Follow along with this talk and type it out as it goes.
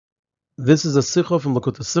This is a sikha from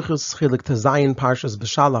Likutei Sichos, Chelik Tezayin, Parshas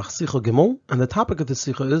B'Shalach, Sikha Gimel, and the topic of the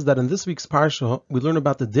sikha is that in this week's parsha we learn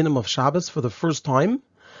about the dinim of Shabbos for the first time,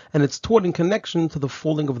 and it's taught in connection to the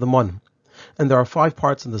falling of the mun. And there are 5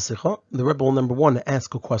 parts in the sikha. The Rebbe will, number 1,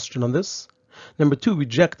 ask a question on this. Number 2,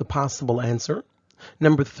 reject the possible answer.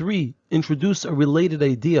 Number 3, introduce a related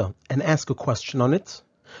idea and ask a question on it.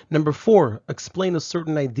 Number 4, explain a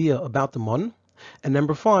certain idea about the mun. And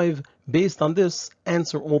number 5, based on this,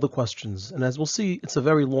 answer all the questions. And as we'll see, it's a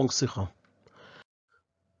very long sikha.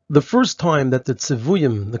 The first time that the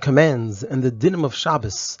tzivuyim, the commands, and the dinim of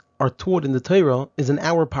Shabbos are taught in the Torah is in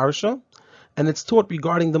our parsha, and it's taught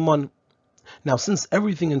regarding the mun. Now, since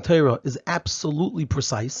everything in Torah is absolutely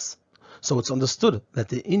precise, so it's understood that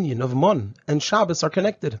the inyan of mun and Shabbos are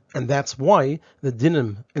connected, and that's why the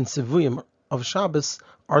dinim and tzivuyim of Shabbos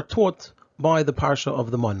are taught by the parsha of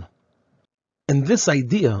the mun. And this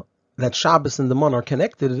idea that Shabbos and the mun are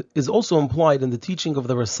connected is also implied in the teaching of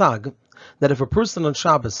the Rasag, that if a person on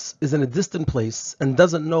Shabbos is in a distant place and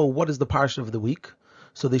doesn't know what is the parsha of the week,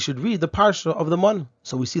 so they should read the parsha of the mun.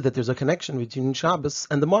 So we see that there's a connection between Shabbos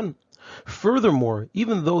and the mun. Furthermore,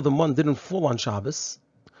 even though the mun didn't fall on Shabbos,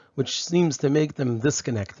 which seems to make them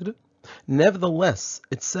disconnected, nevertheless,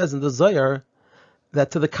 it says in the Zohar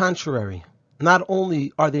that to the contrary, not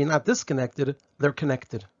only are they not disconnected, they're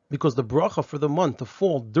connected. Because the bracha for the month to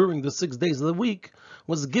fall during the 6 days of the week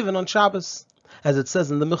was given on Shabbos. As it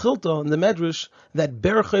says in the Mechilta, in the Medrash, that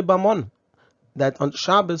Berche Bamon, that on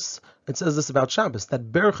Shabbos, it says this about Shabbos,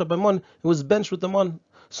 that Berche Bamon, it was benched with the mon.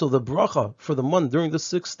 So the bracha for the month during the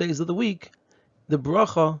 6 days of the week, the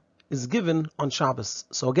bracha is given on Shabbos.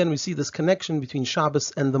 So again, we see this connection between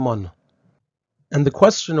Shabbos and the mon. And the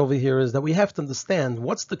question over here is that we have to understand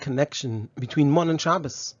what's the connection between mon and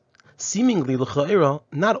Shabbos. Seemingly, l'cha'ira,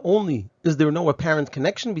 not only is there no apparent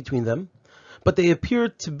connection between them, but they appear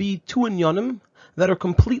to be two inyanim that are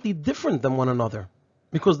completely different than one another.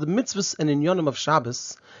 Because the mitzvahs and inyanim of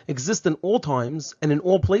Shabbos exist in all times and in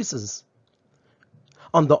all places.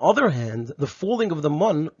 On the other hand, the falling of the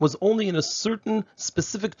mun was only in a certain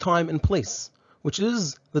specific time and place, which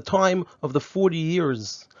is the time of the 40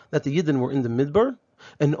 years that the Yidden were in the Midbar,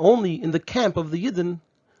 and only in the camp of the Yidden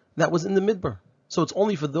that was in the Midbar. So it's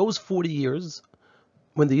only for those 40 years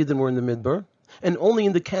when the Yidden were in the Midbar, and only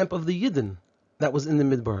in the camp of the Yidden that was in the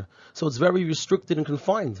Midbar. So it's very restricted and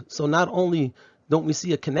confined. So not only don't we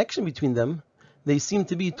see a connection between them, they seem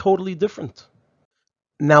to be totally different.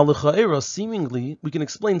 Now, l'cha'era, seemingly, we can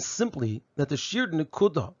explain simply that the sheared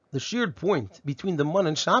nekuda, the sheared point between the mun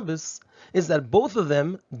and Shabbos, is that both of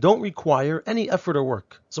them don't require any effort or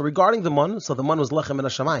work. So regarding the mun, so the mun was lechem min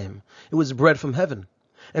hashamayim, it was bread from heaven.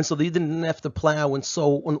 And so they didn't have to plow and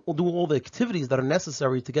sow and do all the activities that are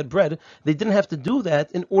necessary to get bread. They didn't have to do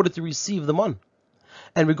that in order to receive the mun.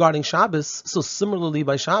 And regarding Shabbos, so similarly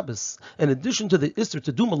by Shabbos, in addition to the Isser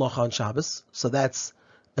to do malacha on Shabbos, so that's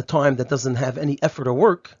a time that doesn't have any effort or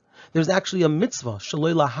work, there's actually a mitzvah,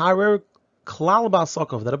 shaloi laharer klal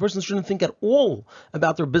ba'asakov, that a person shouldn't think at all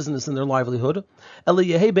about their business and their livelihood.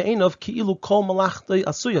 Even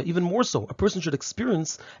more so, a person should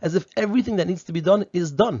experience as if everything that needs to be done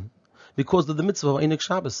is done, because of the mitzvah of Einik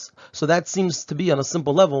Shabbos. So that seems to be, on a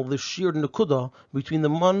simple level, the sheer nekuda between the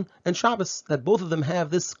mun and Shabbos, that both of them have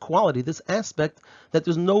this quality, this aspect, that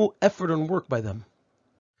there's no effort and work by them.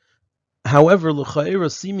 However,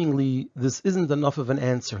 l'cha'era, seemingly, this isn't enough of an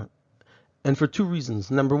answer. And for 2 reasons.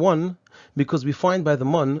 Number 1, because we find by the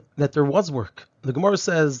mun that there was work. The Gemara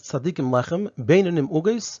says, tzadikim lechem, beinanim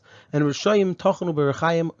uges, and rishayim tachanu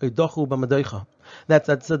berachayim eidachu b'madeicha. That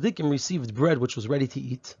tzadikim received bread which was ready to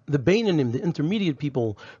eat. The beinanim, the intermediate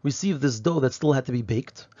people, received this dough that still had to be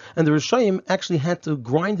baked. And the rishayim actually had to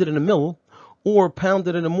grind it in a mill or pound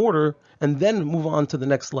it in a mortar and then move on to the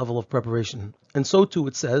next level of preparation. And so too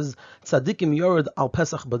it says, tzadikim yored al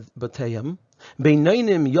pesach bateyam,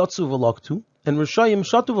 Beinainim yatsu v'laktu, and Rishayim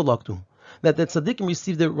shatu v'laktu, that the tzaddikim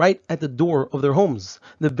received it right at the door of their homes.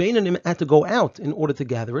 The Beinainim had to go out in order to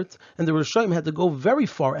gather it, and the Rishayim had to go very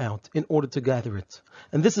far out in order to gather it.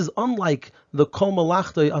 And this is unlike the kol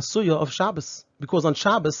malachtei asuya of Shabbos, because on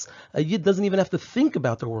Shabbos, a Yid doesn't even have to think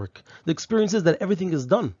about their work. The experience is that everything is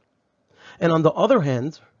done. And on the other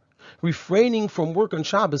hand, refraining from work on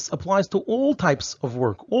Shabbos applies to all types of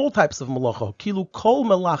work, all types of malacha. Kilu kol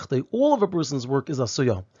melachte, all of a person's work is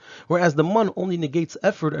asuyah. Whereas the mun only negates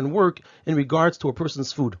effort and work in regards to a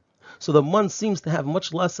person's food. So the mun seems to have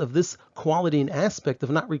much less of this quality and aspect of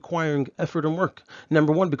not requiring effort and work.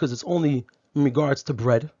 Number 1, because it's only in regards to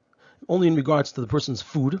bread, only in regards to the person's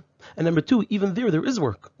food. And number 2, even there is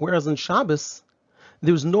work. Whereas in Shabbos,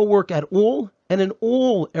 There's no work at all and in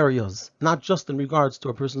all areas, not just in regards to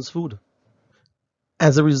a person's food.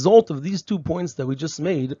 As a result of these 2 points that we just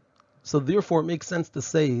made, so therefore it makes sense to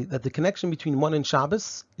say that the connection between Mon and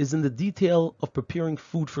Shabbos is in the detail of preparing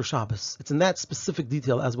food for Shabbos. It's in that specific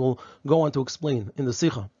detail, as we'll go on to explain in the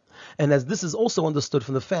Sikha. And as this is also understood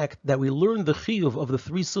from the fact that we learn the chiyuv of the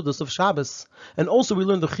 3 Suddas of Shabbos, and also we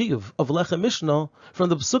learn the chiyuv of Lechem Mishnah from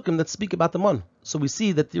the Psukim that speak about the Mon. So we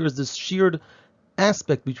see that there is this shared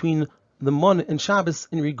aspect between the Mon and Shabbos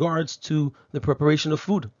in regards to the preparation of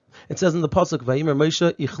food. It says in the pasuk, "Vayimer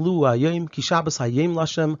Moshe ichlu hayom ki Shabbos hayom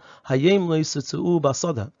lashem hayom lo yitzeu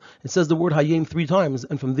basada." It says the word hayom 3 times,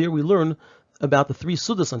 and from there we learn about the 3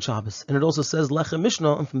 Suddas on Shabbos. And it also says Lechem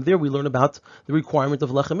Mishnah, and from there we learn about the requirement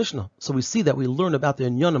of Lechem Mishnah. So we see that we learn about the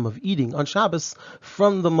inyanim of eating on Shabbos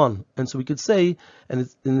from the Mon. And so we could say, and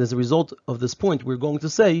as a result of this point, we're going to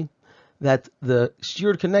say that the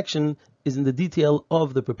shared connection is in the detail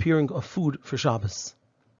of the preparing of food for Shabbos.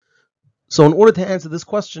 So in order to answer this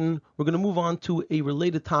question, we're going to move on to a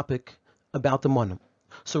related topic about the Mon.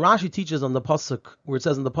 So Rashi teaches on the pasuk, where it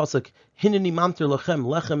says in the pasuk, "Hineni mamter lechem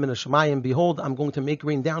lechem min hashamayim." Behold, I'm going to make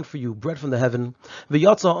rain down for you bread from the heaven.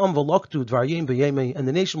 V'yatza am v'loktu dvaryim b'yemei, and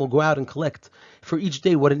the nation will go out and collect for each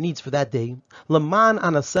day what it needs for that day. Laman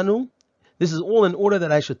anasenu. This is all in order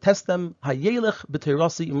that I should test them, hayelech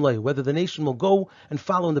b'teirasi imlei, whether the nation will go and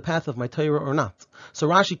follow in the path of my Torah or not. So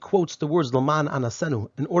Rashi quotes the words Laman anasenu,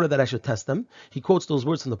 in order that I should test them. He quotes those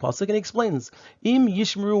words from the pasuk and he explains, Im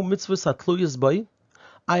yishmeru mitzvahs hatluyas bai.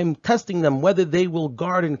 I am testing them whether they will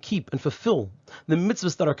guard and keep and fulfill the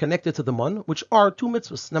mitzvahs that are connected to the Mon, which are 2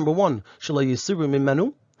 mitzvahs. Number 1, shelo yisiru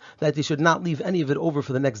mimenu, that they should not leave any of it over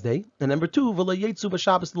for the next day. And number 2, v'lo yetzu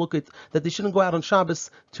b'Shabbos lukit, that they shouldn't go out on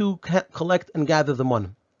Shabbos to collect and gather the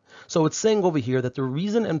Mon. So it's saying over here that the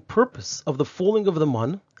reason and purpose of the falling of the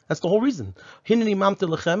Mon, that's the whole reason. Hineni mamte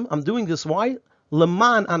lechem, I'm doing this, why?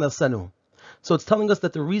 Leman anasenu. So it's telling us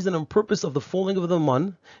that the reason and purpose of the falling of the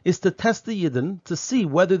Mon is to test the Yidden to see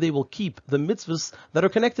whether they will keep the mitzvahs that are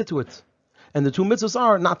connected to it. And the 2 mitzvahs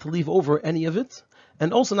are not to leave over any of it,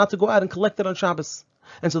 and also not to go out and collect it on Shabbos.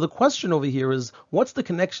 And so the question over here is, what's the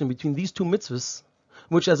connection between these 2 mitzvahs,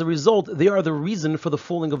 which as a result, they are the reason for the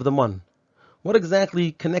falling of the Mon? What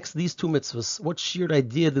exactly connects these 2 mitzvahs? What shared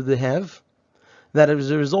idea do they have? That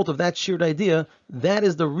as a result of that shared idea, that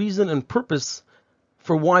is the reason and purpose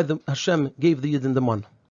for why Hashem gave the Yidden the Mon.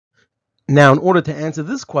 Now, in order to answer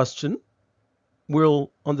this question, we'll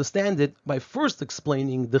understand it by first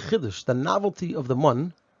explaining the Chiddush, the novelty of the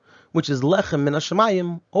Mon, which is lechem min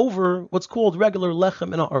hashamayim, over what's called regular lechem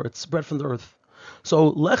min haaretz, bread from the earth.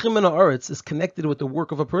 So lechem min haaretz is connected with the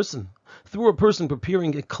work of a person, through a person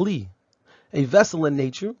preparing a kli, a vessel in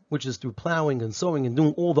nature, which is through plowing and sowing and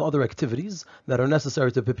doing all the other activities that are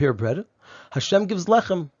necessary to prepare bread. Hashem gives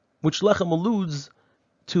lechem, which lechem alludes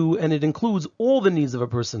to, and it includes all the needs of a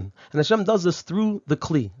person. And Hashem does this through the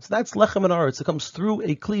kli. So that's lechem min haaretz. It comes through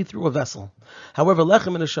a kli, through a vessel. However,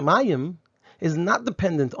 lechem min hashamayim is not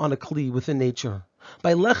dependent on a kli within nature.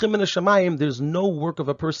 By lechem min hashamayim, there's no work of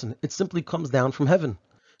a person. It simply comes down from heaven.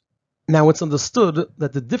 Now it's understood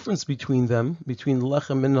that the difference between them, between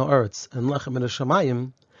lechem min haaretz and lechem min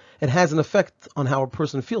hashamayim, it has an effect on how a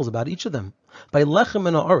person feels about each of them. By lechem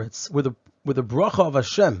min haaretz, where the bracha of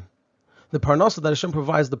Hashem, the parnasa that Hashem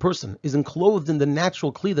provides the person, is enclosed in the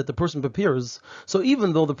natural kli that the person prepares. So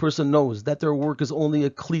even though the person knows that their work is only a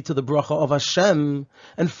kli to the bracha of Hashem,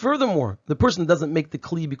 and furthermore, the person doesn't make the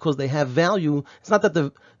kli because they have value. It's not that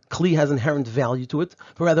the kli has inherent value to it,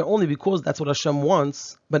 but rather only because that's what Hashem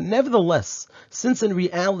wants. But nevertheless, since in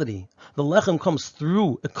reality the lechem comes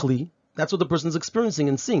through a kli, that's what the person is experiencing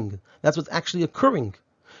and seeing. That's what's actually occurring.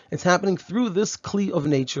 It's happening through this kli of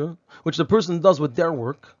nature, which the person does with their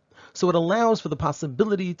work. So it allows for the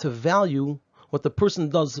possibility to value what the person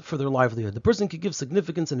does for their livelihood. The person can give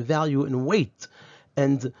significance and value and weight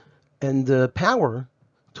and power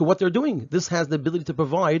to what they're doing. This has the ability to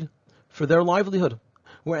provide for their livelihood.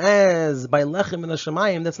 Whereas by lechem and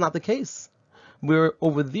hashamayim, that's not the case. Where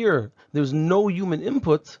over there's no human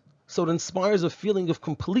input, so it inspires a feeling of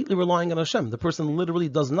completely relying on Hashem. The person literally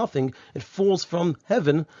does nothing. It falls from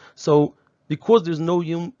heaven. So because there's no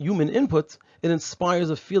human input, it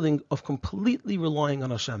inspires a feeling of completely relying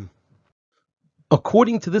on Hashem.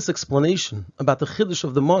 According to this explanation about the chiddush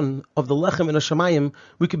of the Mon, of the lechem and hashamayim,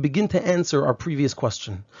 we could begin to answer our previous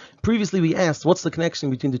question. Previously we asked, what's the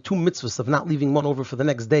connection between the 2 mitzvahs of not leaving Mon over for the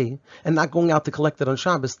next day and not going out to collect it on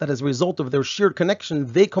Shabbos, that as a result of their shared connection,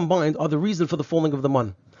 they combined are the reason for the falling of the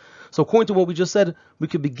Mon. So according to what we just said, we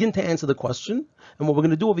could begin to answer the question, and what we're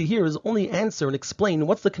going to do over here is only answer and explain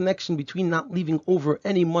what's the connection between not leaving over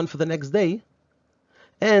any Mon for the next day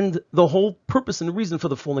and the whole purpose and reason for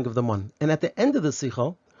the falling of the man. And at the end of the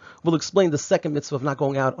Sikha, we'll explain the second mitzvah of not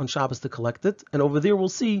going out on Shabbos to collect it, and over there we'll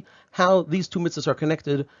see how these two mitzvahs are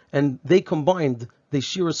connected, and they combined, they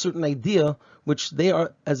share a certain idea, which they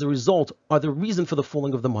are, as a result, are the reason for the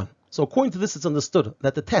falling of the man. So according to this, it's understood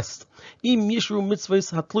that the test, im yishru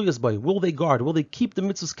mitzvahs hatluyas by, will they guard, will they keep the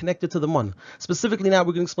mitzvahs connected to the man? Specifically now,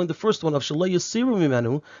 we're going to explain the first one of shalay yasiru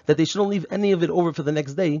mimanu, that they shouldn't leave any of it over for the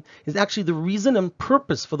next day, is actually the reason and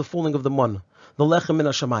purpose for the falling of the man. The lechem min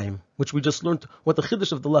hashamayim, which we just learned what the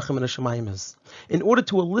chiddush of the lechem min hashamayim is. In order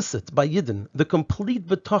to elicit by Yidden the complete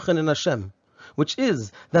b'tachan in Hashem, which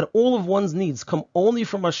is that all of one's needs come only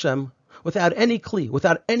from Hashem, without any kli,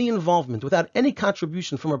 without any involvement, without any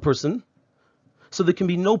contribution from a person, so there can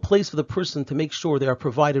be no place for the person to make sure they are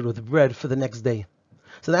provided with bread for the next day.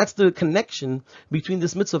 So that's the connection between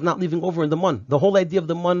this mitzvah of not leaving over in the man. The whole idea of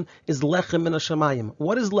the man is lechem min hashamayim.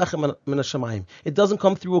 What is lechem min hashamayim? It doesn't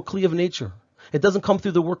come through a kli of nature. It doesn't come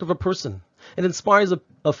through the work of a person. It inspires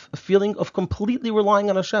a feeling of completely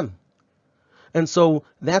relying on Hashem. And so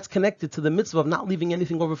that's connected to the mitzvah of not leaving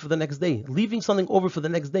anything over for the next day. Leaving something over for the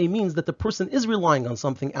next day means that the person is relying on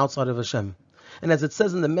something outside of Hashem. And as it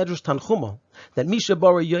says in the Medrash Tanchuma, that Misha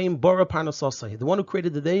bara yoyim bara parnasasai, the one who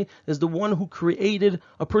created the day is the one who created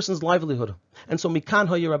a person's livelihood. And so Mikan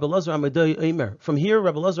ha'yer Rabbi Elazar Amidai Eimer. From here,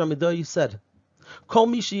 Rabbi Elazar Amidai said,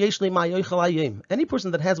 any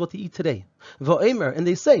person that has what to eat today, and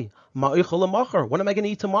they say, what am I going to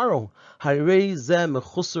eat tomorrow?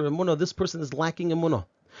 This person is lacking emunah,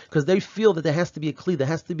 because they feel that there has to be a kli, there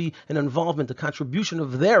has to be an involvement, a contribution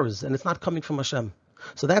of theirs, and it's not coming from Hashem.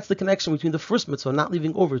 So that's the connection between the first mitzvah, not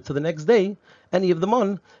leaving over to the next day any of the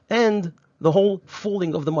man, and the whole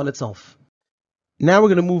falling of the man itself. Now we're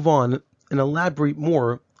going to move on and elaborate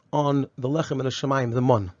more on the lechem and hashamayim, the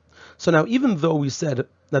man. So now, even though we said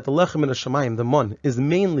that the lechem and hashamayim, the man, is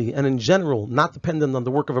mainly and in general not dependent on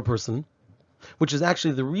the work of a person, which is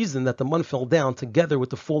actually the reason that the man fell down together with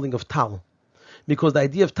the falling of tal, because the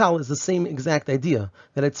idea of tal is the same exact idea,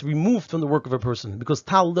 that it's removed from the work of a person, because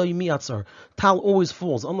tal lo miatzar, tal always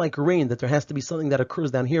falls, unlike rain, that there has to be something that occurs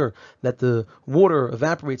down here, that the water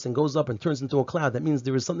evaporates and goes up and turns into a cloud. That means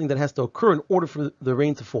there is something that has to occur in order for the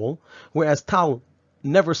rain to fall, whereas tal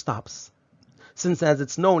never stops. Since, as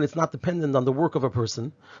it's known, it's not dependent on the work of a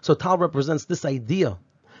person, so tal represents this idea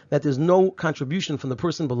that there's no contribution from the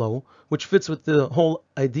person below, which fits with the whole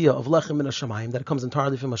idea of lechem min hashamayim, that it comes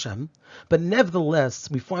entirely from Hashem. But nevertheless,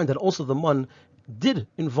 we find that also the man did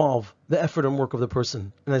involve the effort and work of the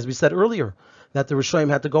person. And as we said earlier, that the Rishonim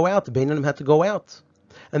had to go out, the Beinanim had to go out.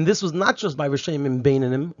 And this was not just by Rishonim and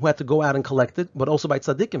Beinanim who had to go out and collect it, but also by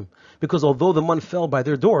Tzaddikim. Because although the man fell by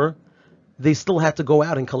their door, they still had to go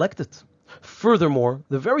out and collect it. Furthermore,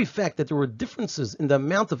 the very fact that there were differences in the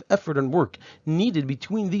amount of effort and work needed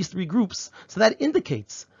between these three groups, so that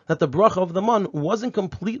indicates that the bracha of the man wasn't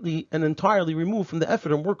completely and entirely removed from the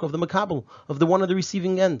effort and work of the makabel, of the one on the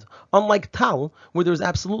receiving end. Unlike tal, where there's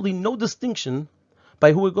absolutely no distinction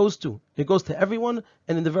by who it goes to. It goes to everyone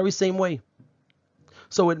and in the very same way.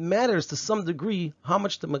 So it matters to some degree how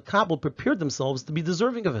much the makabel prepared themselves to be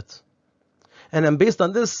deserving of it. And then based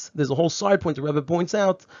on this, there's a whole side point the Rebbe points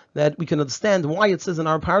out that we can understand why it says in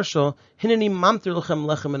our parsha, Hineni mamtir lechem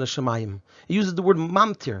lechem in hashamayim. It uses the word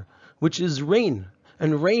mamtir, which is rain.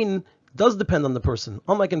 And rain does depend on the person.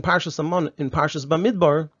 Unlike in Parshas Aman, in Parshas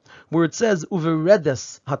Bamidbar, where it says,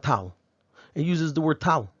 uveredes hatal. It uses the word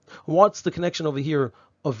tal. What's the connection over here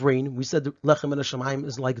of rain? We said lechem and hashamayim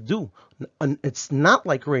is like dew. And it's not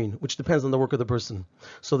like rain, which depends on the work of the person.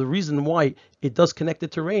 So the reason why it does connect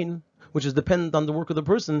it to rain, which is dependent on the work of the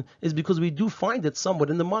person, is because we do find it somewhat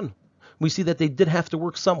in the man. We see that they did have to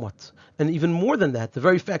work somewhat. And even more than that, the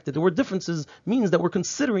very fact that there were differences means that we're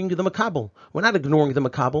considering the makabel. We're not ignoring the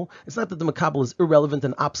makabel. It's not that the makabel is irrelevant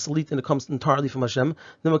and obsolete and it comes entirely from Hashem.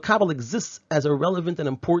 The makabel exists as a relevant and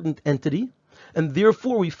important entity, and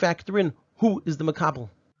therefore we factor in who is the makabel.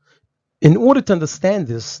 In order to understand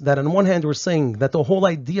this, that on one hand we're saying that the whole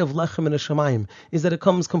idea of lechem and hashamayim is that it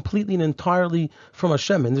comes completely and entirely from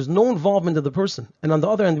Hashem, and there's no involvement of the person. And on the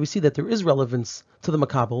other hand, we see that there is relevance to the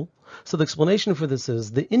makabel. So the explanation for this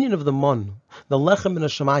is the inyan of the man, the lechem and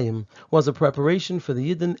hashamayim, was a preparation for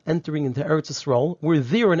the Yidden entering into Eretz Yisrael. We're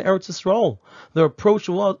there in Eretz Yisrael. The approach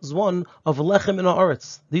was one of lechem and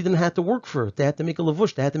haaretz. The Yidden had to work for it. They had to make a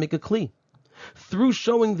levush. They had to make a kli. Through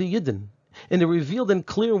showing the Yidden in a revealed and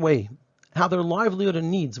clear way how their livelihood and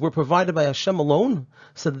needs were provided by Hashem alone,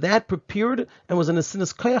 so that prepared and was an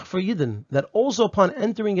asinas kayach for Yidden, that also upon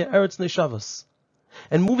entering Eretz Neshavas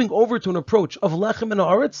and moving over to an approach of lechem and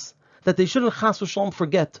haaretz, that they shouldn't chas v'shalom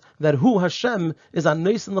forget that who Hashem is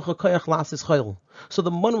anoisen l'chakoyach la'asis chayil. So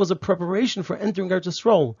the man was a preparation for entering Eretz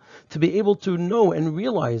Yisrael, to be able to know and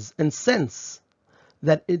realize and sense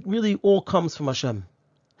that it really all comes from Hashem.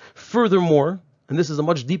 Furthermore, and this is a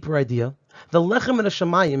much deeper idea, the lechem and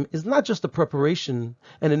Hashemayim is not just a preparation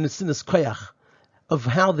and a nesinas koyach of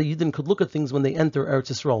how the Yidden could look at things when they enter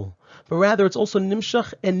Eretz Yisrael, but rather it's also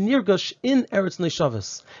nimshach and nirgash in Eretz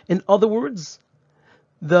Neshavas. In other words,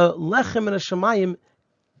 the lechem and Hashemayim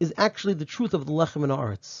is actually the truth of the lechem and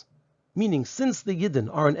Haaretz. Meaning, since the Yidden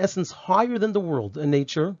are in essence higher than the world in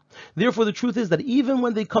nature, therefore the truth is that even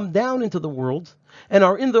when they come down into the world and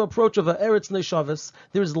are in the approach of a Eretz Neshavas,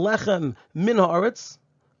 there is lechem min haaretz,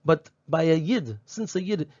 but by a Yid, since a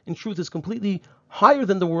Yid in truth is completely higher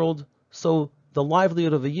than the world, so the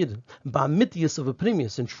livelihood of a Yid, ba'mitiyas of a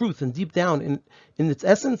primus, in truth and deep down in its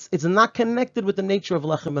essence, it's not connected with the nature of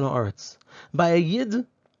lechem min haaretz. By a Yid,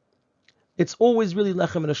 it's always really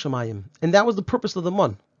lechem and Hashemayim, and that was the purpose of the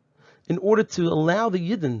man, in order to allow the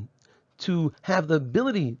Yidden to have the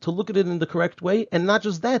ability to look at it in the correct way, and not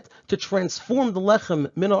just that, to transform the lechem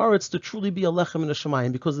min haaretz to truly be a lechem and a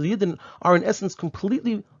shemayim, because the Yidden are in essence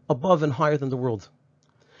completely above and higher than the world.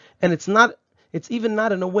 And it's even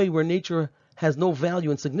not in a way where nature has no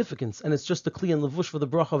value and significance, and it's just the kli and levush for the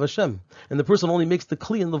bracha of Hashem. And the person only makes the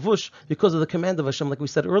kli and levush because of the command of Hashem, like we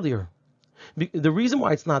said earlier. The reason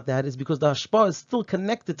why it's not that is because the hashpah is still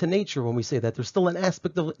connected to nature. When we say that, there's still an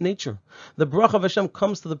aspect of nature. The bracha of Hashem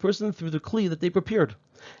comes to the person through the kli that they prepared.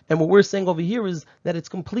 And what we're saying over here is that it's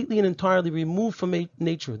completely and entirely removed from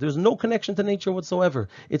nature. There's no connection to nature whatsoever.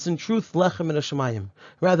 It's in truth lechem and Hashemayim.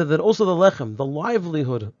 Rather that also the lechem, the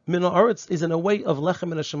livelihood, min haaretz, is in a way of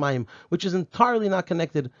lechem and Hashemayim, which is entirely not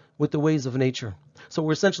connected with the ways of nature. So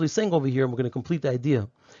we're essentially saying over here, and we're going to complete the idea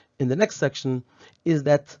in the next section, is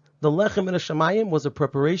that the lechem and Hashemayim was a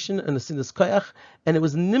preparation and a sinas koyach, and it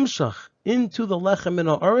was nimshach into the lechem and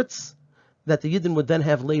haaretz that the Yidden would then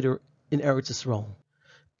have later in Eretz Yisrael.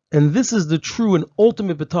 And this is the true and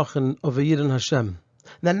ultimate betachin of a Yid in Hashem.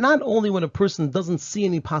 That not only when a person doesn't see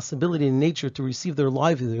any possibility in nature to receive their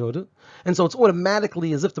livelihood, and so it's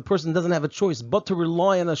automatically as if the person doesn't have a choice but to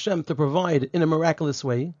rely on Hashem to provide in a miraculous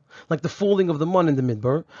way, like the folding of the mun in the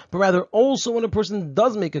midbar, but rather also when a person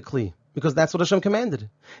does make a kli, because that's what Hashem commanded.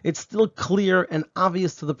 It's still clear and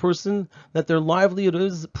obvious to the person that their livelihood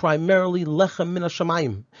is primarily lechem min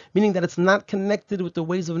Hashemayim, meaning that it's not connected with the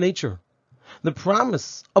ways of nature. The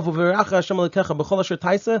promise of Uveracha Hashem Elokecha b'chol asher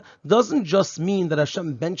taisa doesn't just mean that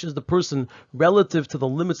Hashem benches the person relative to the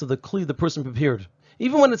limits of the kli the person prepared,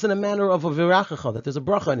 even when it's in a manner of Uverachacha, that there's a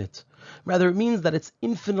bracha in it. Rather, it means that it's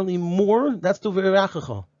infinitely more. That's the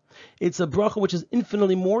Uverachacha. It's a bracha which is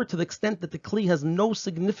infinitely more to the extent that the kli has no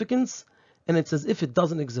significance, and it's as if it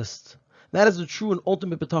doesn't exist. That is the true and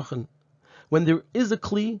ultimate betachin. When there is a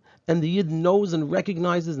kli, and the Yid knows and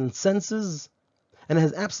recognizes and senses, and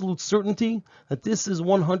has absolute certainty that this is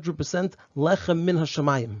 100% lechem min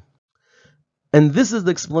Hashemayim. And this is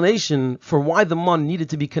the explanation for why the man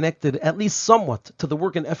needed to be connected, at least somewhat, to the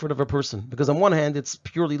work and effort of a person. Because on one hand, it's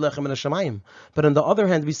purely lechem min Hashemayim. But on the other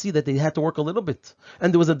hand, we see that they had to work a little bit.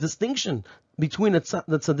 And there was a distinction between the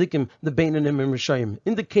tzaddikim, the beinanim, and rishayim,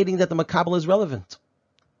 indicating that the makabel is relevant.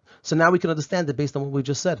 So now we can understand it based on what we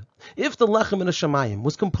just said. If the lechem min Hashemayim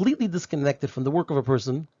was completely disconnected from the work of a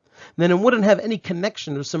person, then it wouldn't have any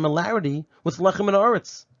connection or similarity with lechem and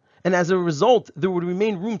haaretz. And as a result, there would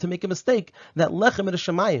remain room to make a mistake that lechem and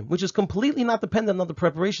Hashemayim, which is completely not dependent on the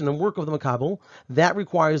preparation and work of the makabel, that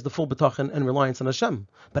requires the full betachin and reliance on Hashem,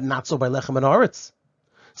 but not so by lechem and haaretz.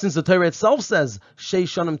 Since the Torah itself says, Shei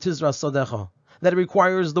shanim tizra sodecha, that it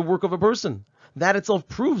requires the work of a person. That itself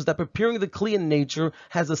proves that preparing the kli in nature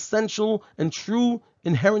has essential and true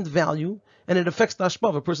inherent value, and it affects the hashpah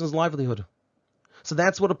of a person's livelihood. So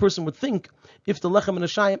that's what a person would think if the lechem min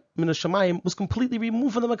Hashemayim was completely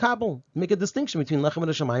removed from the makabel. Make a distinction between lechem min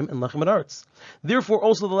Hashemayim and lechem min haaretz. Therefore,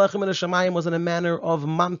 also the lechem min Hashemayim was in a manner of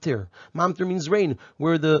mamtir. Mamtir means rain,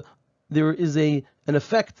 where there is an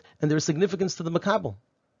effect and there is significance to the makabel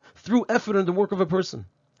through effort and the work of a person.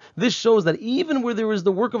 This shows that even where there is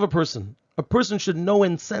the work of a person should know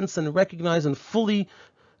and sense and recognize and fully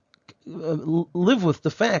live with the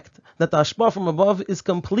fact that the hashpah from above is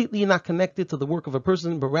completely not connected to the work of a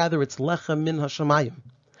person, but rather it's lechem min Hashemayim.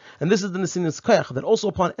 And this is the nesinas koyach, that also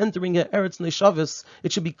upon entering Eretz Neshavas,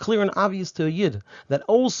 it should be clear and obvious to a Yid that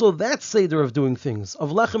also that seder of doing things,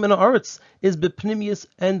 of lechem min haaretz, is bepnimius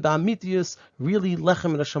and ba'amitius, really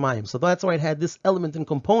lechem min Hashemayim. So that's why it had this element and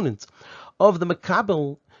component of the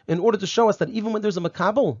makabel, in order to show us that even when there's a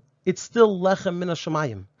makabel, it's still lechem min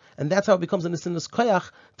Hashemayim. And that's how it becomes a nesinas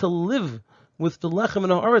koyach to live with the lechem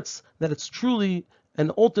min haaretz, that it's truly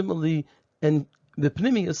and ultimately and the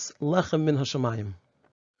pnimius lechem min hashamayim.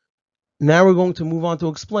 Now we're going to move on to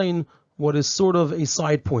explain what is sort of a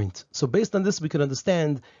side point. So based on this, we can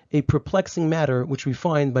understand a perplexing matter which we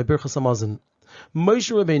find by Birchas Hamazon.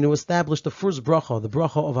 Moshe Rabbeinu established the first bracha, the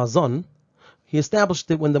bracha of Hazon. He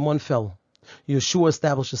established it when the mon fell. Yeshua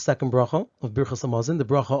established the second bracha of Birchas Hamazon, the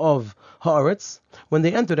bracha of Haaretz, when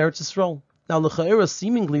they entered Eretz Yisrael. Now, l'cha'era,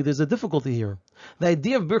 seemingly there's a difficulty here. The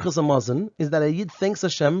idea of Birchas Hamazon is that a Yid thanks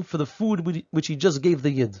Hashem for the food which he just gave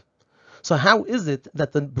the Yid. So how is it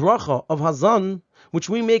that the bracha of Hazan, which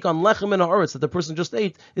we make on lechem and haaretz that the person just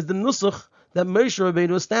ate, is the nusach that Moshe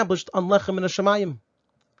Rabbeinu established on lechem and hashamayim?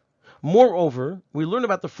 Moreover, we learn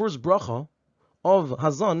about the first bracha of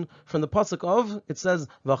Hazan from the pasuk of, it says,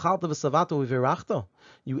 V'achalta v'savato v'virachta.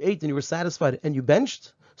 You ate and you were satisfied and you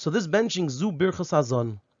benched. So this benching zu birchas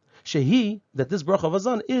Hazan. Shehi, that this bracha of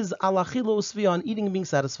Hazan is ala chilo usviya, on eating and being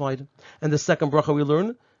satisfied. And the second bracha we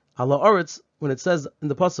learn, ala aretz, when it says in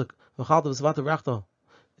the pasuk, it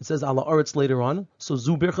says ala aretz later on, so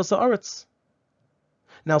zu birchas haaretz.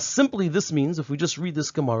 Now simply this means, if we just read this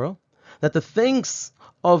Gemara, that the thanks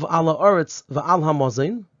of ala aretz va'al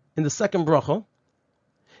hamazon in the second bracha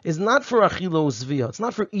is not for achilo uzviya, it's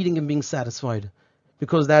not for eating and being satisfied,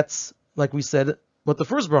 because that's, like we said, what the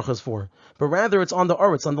first bracha is for, but rather it's on the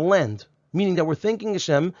aretz, on the land, meaning that we're thanking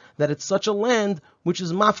Hashem that it's such a land which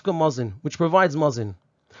is mafka mazin, which provides mazin.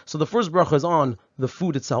 So the first bracha is on the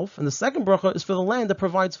food itself, and the second bracha is for the land that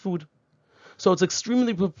provides food. So it's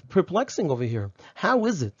extremely perplexing over here. How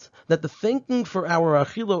is it that the thanking for our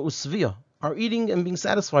achila usviya, our eating and being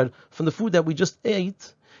satisfied from the food that we just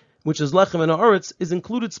ate, which is lechem and haaretz, is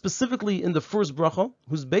included specifically in the first bracha,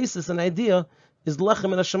 whose basis and idea is lechem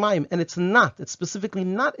and hashamayim, and it's specifically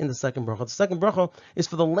not in the second bracha. The second bracha is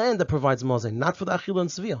for the land that provides mazon, not for the achila and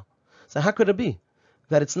svia. So how could it be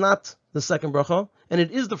that it's not the second bracha, and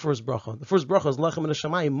it is the first bracha? The first bracha is lechem and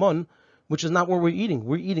hashamayim mon, which is not what we're eating.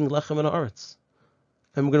 We're eating lechem and haaretz.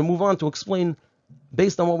 And we're going to move on to explain,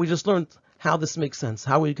 based on what we just learned, how this makes sense,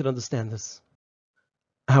 how we could understand this.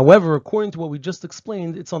 However, according to what we just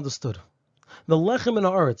explained, it's understood. The lechem and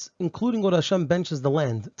haaretz, including what Hashem benches the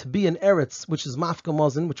land, to be an eretz, which is mafka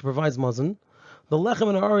mazon, which provides mazon, the lechem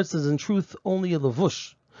and haaretz is in truth only a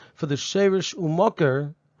levush for the sherish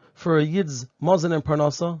umakar, for a yid's mazon and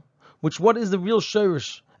parnasa, which what is the real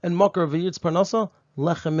sherish and makar of a yid's parnasa?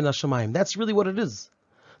 Lechem min hashamayim. That's really what it is.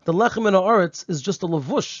 The lechem and haaretz is just a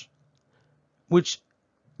levush, which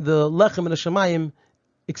the lechem and hashamayim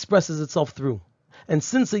expresses itself through. And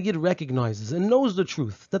since a Yid recognizes and knows the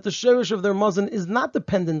truth that the sherish of their mazon is not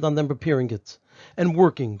dependent on them preparing it and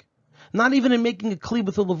working, not even in making a kli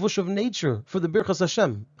with a levush of nature for the birchas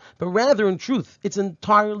Hashem, but rather in truth it's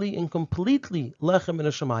entirely and completely lechem and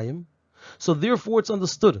hashamayim, so therefore it's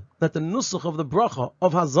understood that the nusach of the bracha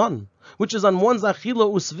of Hazan, which is on one's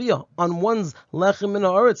achila usviya, on one's lechem and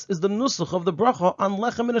haaretz, is the nusach of the bracha on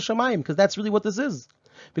lechem and hashamayim, because that's really what this is,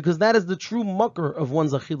 because that is the true makar of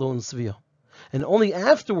one's achila and svia. And only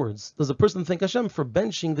afterwards does a person thank Hashem for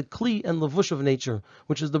benching the kli and levush of nature,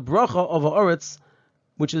 which is the bracha of haaretz,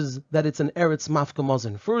 which is that it's an eretz mafka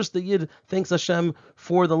mazon. First, the Yid thanks Hashem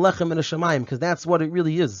for the lechem and hashamayim, because that's what it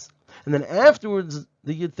really is. And then afterwards,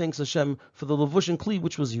 the Yid thanks Hashem for the levush and kli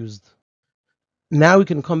which was used. Now we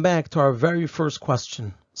can come back to our very first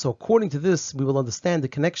question. So according to this, we will understand the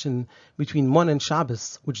connection between Mon and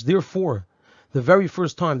Shabbos, which therefore, the very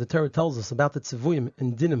first time the Torah tells us about the tzivuyim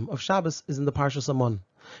and dinim of Shabbos is in the Parshas Mon.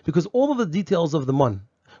 Because all of the details of the Mon,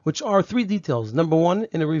 which are three details. Number one,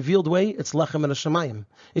 in a revealed way, it's lechem and hashamayim.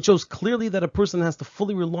 It shows clearly that a person has to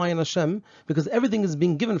fully rely on Hashem, because everything is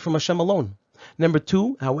being given from Hashem alone. Number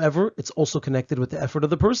two, however, it's also connected with the effort of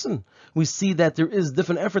the person. We see that there is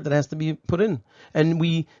different effort that has to be put in, and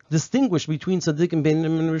we distinguish between tzaddik and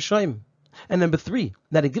beinim and rishayim. And number three,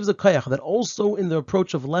 that it gives a kayach that also in the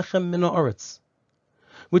approach of lechem min haaretz,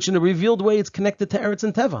 which in a revealed way it's connected to eretz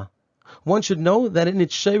and teva. One should know that in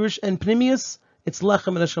its shirish and pnimius, it's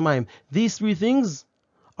lechem and hashamayim. These three things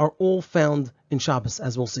are all found in Shabbos,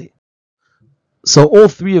 as we'll see. So all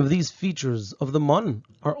three of these features of the Mon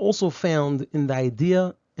are also found in the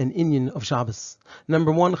idea and inyan of Shabbos.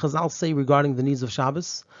 Number one, Chazal say regarding the needs of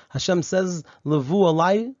Shabbos, Hashem says, Levu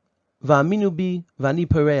alai va'aminu bi va'ani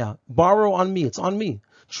pereah. Borrow on me, it's on me.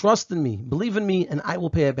 Trust in me, believe in me, and I will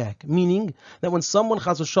pay it back. Meaning that when someone,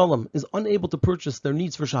 chas v'shalom, is unable to purchase their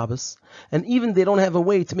needs for Shabbos, and even they don't have a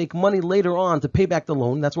way to make money later on to pay back the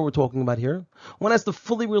loan, that's what we're talking about here, one has to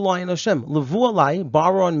fully rely on Hashem. Levu alai,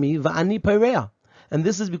 borrow on me, va'ani pereah, And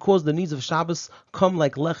this is because the needs of Shabbos come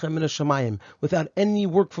like lechem min hashamayim, without any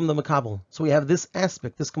work from the makabel. So we have this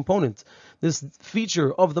aspect, this component, this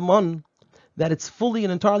feature of the mon, that it's fully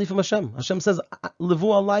and entirely from Hashem. Hashem says, Levu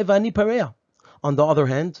alai v'ani pareya. On the other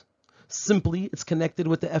hand, simply it's connected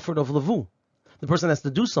with the effort of Levu. The person has to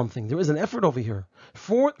do something. There is an effort over here.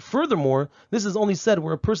 Furthermore, this is only said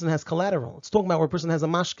where a person has collateral. It's talking about where a person has a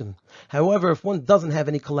mashkin. However, if one doesn't have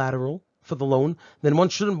any collateral for the loan, then one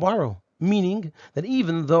shouldn't borrow. Meaning that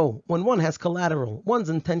even though when one has collateral, one's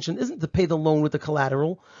intention isn't to pay the loan with the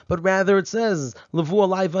collateral, but rather it says, Levu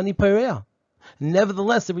alai v'ani pareya.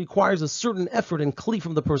 Nevertheless, it requires a certain effort and kli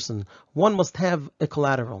from the person. One must have a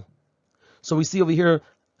collateral. So we see over here,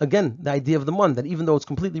 again, the idea of the mon, that even though it's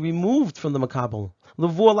completely removed from the makabel,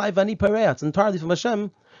 Levu alai v'ani pareya, it's entirely from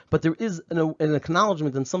Hashem, but there is an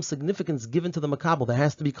acknowledgement and some significance given to the makabel. There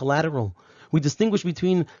has to be collateral. We distinguish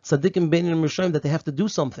between tzaddikim, beinin, and rishonim, that they have to do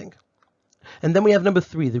something. And then we have number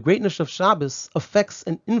 3, the greatness of Shabbos affects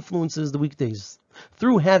and influences the weekdays.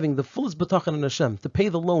 Through having the fullest betachan in Hashem, to pay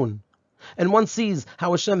the loan, and one sees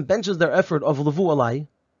how Hashem benches their effort of Levu alai,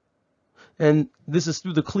 and this is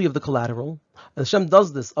through the kli of the collateral. Hashem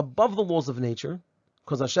does this above the laws of nature,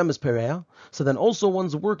 because Hashem is pereya. So then also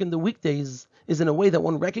one's work in the weekdays is in a way that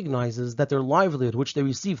one recognizes that their livelihood, which they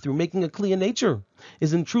receive through making a kli in nature,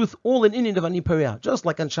 is in truth all an inyan of ani pereya. Just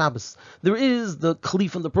like on Shabbos, there is the kli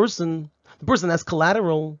from the person has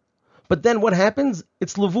collateral, but then what happens?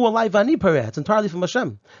 It's Levu alai v'ani pareya. It's entirely from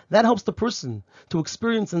Hashem. That helps the person to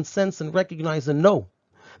experience and sense and recognize and know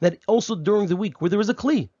that also during the week where there is a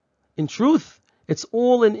kli, in truth, it's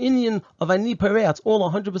all an inyan of ani pareya. It's all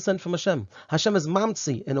 100% from Hashem. Hashem is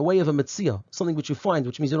mamtzi, in a way of a mitzia, something which you find,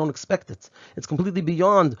 which means you don't expect it. It's completely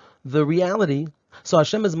beyond the reality. So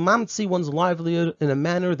Hashem is mamtzi one's livelihood in a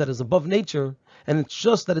manner that is above nature, and it's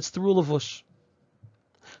just that it's through levush.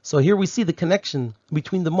 So here we see the connection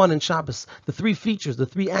between the mon and Shabbos. The 3 features, the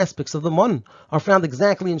 3 aspects of the mon are found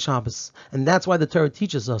exactly in Shabbos. And that's why the Torah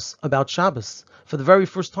teaches us about Shabbos for the very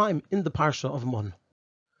first time in the Parsha of Mon.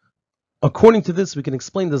 According to this, we can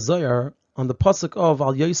explain the Zohar on the pasuk of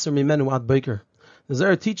Al Yoser Mimenu Ad Boker. The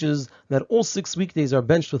Zohar teaches that all 6 weekdays are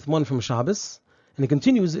benched with mon from Shabbos. And it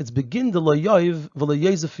continues, it's begin the loyayiv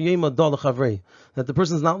v'loyezef yema da l'chavrei, that the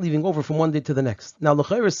person is not leaving over from one day to the next. Now,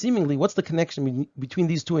 l'chayra, seemingly, what's the connection between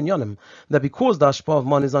these 2 inyanim? That because the hashpah of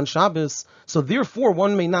man is on Shabbos, so therefore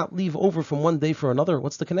one may not leave over from one day for another.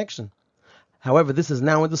 What's the connection? However, this is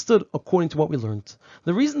now understood according to what we learned.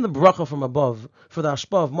 The reason the bracha from above for the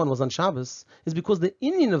hashpah of man was on Shabbos is because the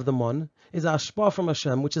inyan of the man is a hashpah from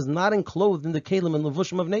Hashem, which is not enclosed in the kelim and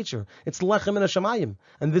levushim of nature. It's lechem and hashamayim,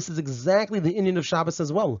 and this is exactly the inyan of Shabbos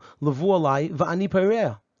as well. Levu alai v'ani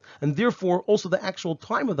pareya, and therefore also the actual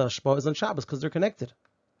time of the hashpah is on Shabbos because they're connected,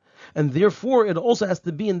 and therefore it also has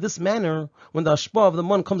to be in this manner when the hashpah of the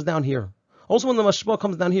man comes down here. Also, when the hashpah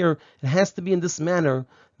comes down here, it has to be in this manner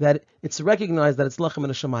that it's recognized that it's lechem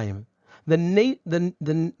and hashamayim.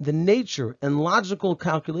 The nature and logical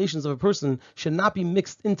calculations of a person should not be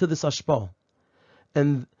mixed into this hashpah.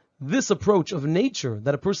 And this approach of nature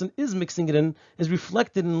that a person is mixing it in is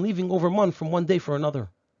reflected in leaving over mon from one day for another.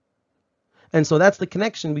 And so that's the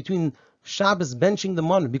connection between Shabbos benching the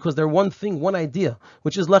mon, because they're one thing, one idea,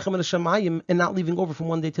 which is lechem and hashamayim, and not leaving over from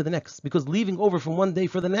one day to the next. Because leaving over from one day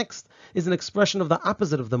for the next is an expression of the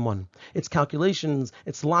opposite of the mon. It's calculations,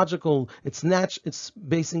 it's logical, it's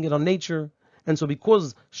basing it on nature. And so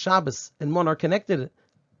because Shabbos and mon are connected,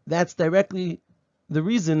 that's directly the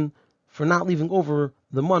reason for not leaving over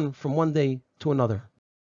the mon from one day to another.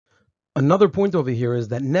 Another point over here is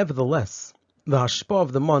that nevertheless, the hashpah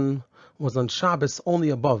of the mon was on Shabbos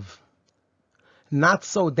only above. Not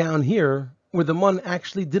so down here, where the mon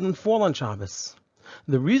actually didn't fall on Shabbos.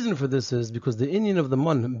 The reason for this is because the inyan of the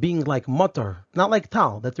mon being like matar, not like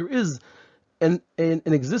tal, that there is an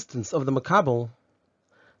existence of the makabel,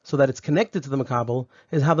 so that it's connected to the makabel,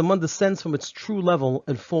 is how the mon descends from its true level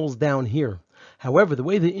and falls down here. However, the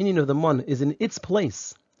way the inyan of the mon is in its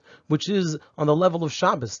place, which is on the level of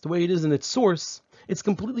Shabbos, the way it is in its source, it's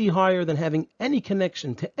completely higher than having any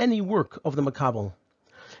connection to any work of the makabel.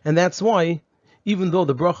 And that's why, even though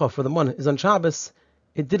the bracha for the mon is on Shabbos,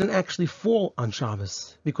 it didn't actually fall on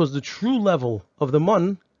Shabbos, because the true level of the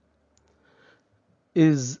mon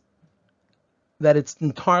is that it's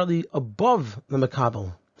entirely above the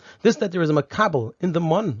makabel. This, that there is a makabel in the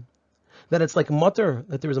mon, that it's like matar,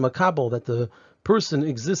 that there is a makabel, that the person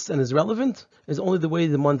exists and is relevant, is only the way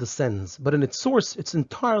the mon descends. But in its source, it's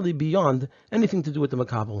entirely beyond anything to do with the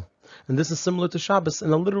makabel. And this is similar to Shabbos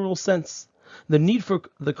in a literal sense. The need for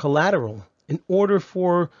the collateral in order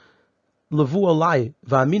for Levu alai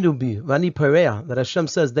va'aminu bi va'ani pareah, that Hashem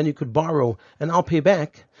says, then you could borrow and I'll pay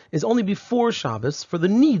back, is only before Shabbos for the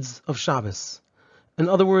needs of Shabbos. In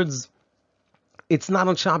other words, it's not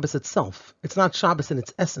on Shabbos itself. It's not Shabbos in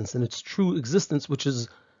its essence, in its true existence, which is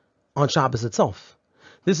on Shabbos itself.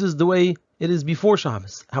 This is the way it is before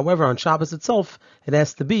Shabbos. However, on Shabbos itself, it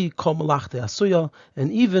has to be kol malachte asuya,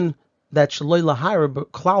 and even that shaloi lahara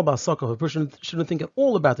klal ba'asakav, a person shouldn't think at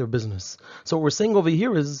all about their business. So what we're saying over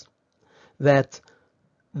here is that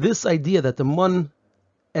this idea that the Mun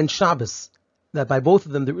and Shabbos, that by both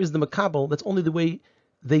of them there is the Makabel, that's only the way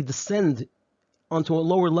they descend onto a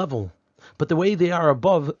lower level. But the way they are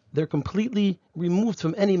above, they're completely removed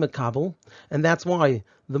from any Makabel, and that's why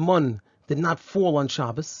the Mun did not fall on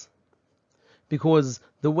Shabbos, because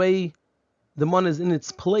the way the Mun is in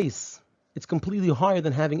its place, it's completely higher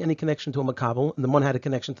than having any connection to a Makabel, and the Mun had a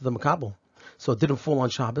connection to the Makabel, so it didn't fall on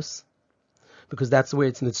Shabbos, because that's the way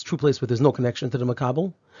it's in its true place where there's no connection to the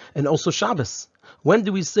Makabel. And also Shabbos. When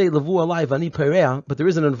do we say Levu alai v'ani pareah, but there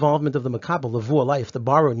is an involvement of the Makabel, Levu alai, if to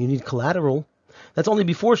borrow and you need collateral, that's only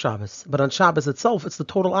before Shabbos. But on Shabbos itself, it's the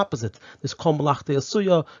total opposite. There's kol malachte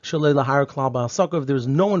asuya, shalei lahar klal ba'asakav, there's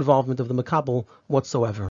no involvement of the Makabel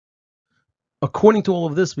whatsoever. According to all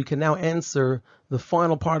of this, we can now answer the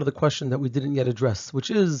final part of the question that we didn't yet address,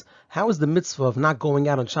 which is, how is the mitzvah of not going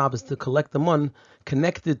out on Shabbos to collect the mun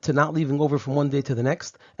connected to not leaving over from one day to the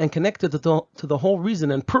next, and connected to the whole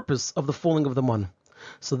reason and purpose of the falling of the mun?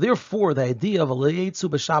 So therefore, the idea of a le'etzu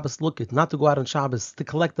b'Shabbos lukit, not to go out on Shabbos to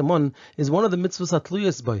collect the mun, is one of the mitzvahs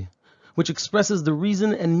hatluyas by, which expresses the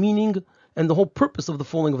reason and meaning and the whole purpose of the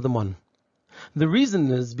falling of the mun. The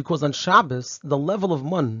reason is because on Shabbos, the level of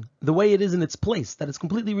mun, the way it is in its place, that it's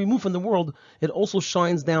completely removed from the world, it also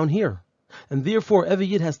shines down here. And therefore, every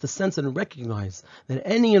Yid has to sense and recognize that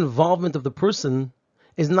any involvement of the person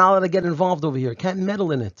is not allowed to get involved over here, can't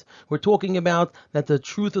meddle in it. We're talking about that the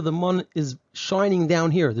truth of the mun is shining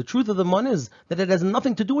down here. The truth of the mun is that it has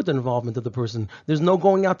nothing to do with the involvement of the person. There's no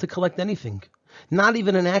going out to collect anything. Not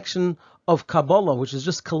even an action of Kabbalah, which is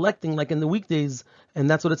just collecting like in the weekdays, and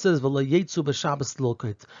that's what it says,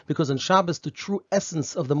 because on Shabbos the true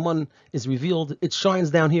essence of the mun is revealed. It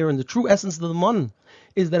shines down here, and the true essence of the mun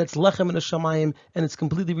is that it's lechem in shamayim, and it's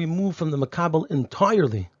completely removed from the makabel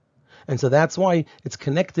entirely. And so that's why it's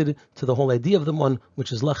connected to the whole idea of the mun,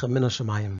 which is lechem min shamayim.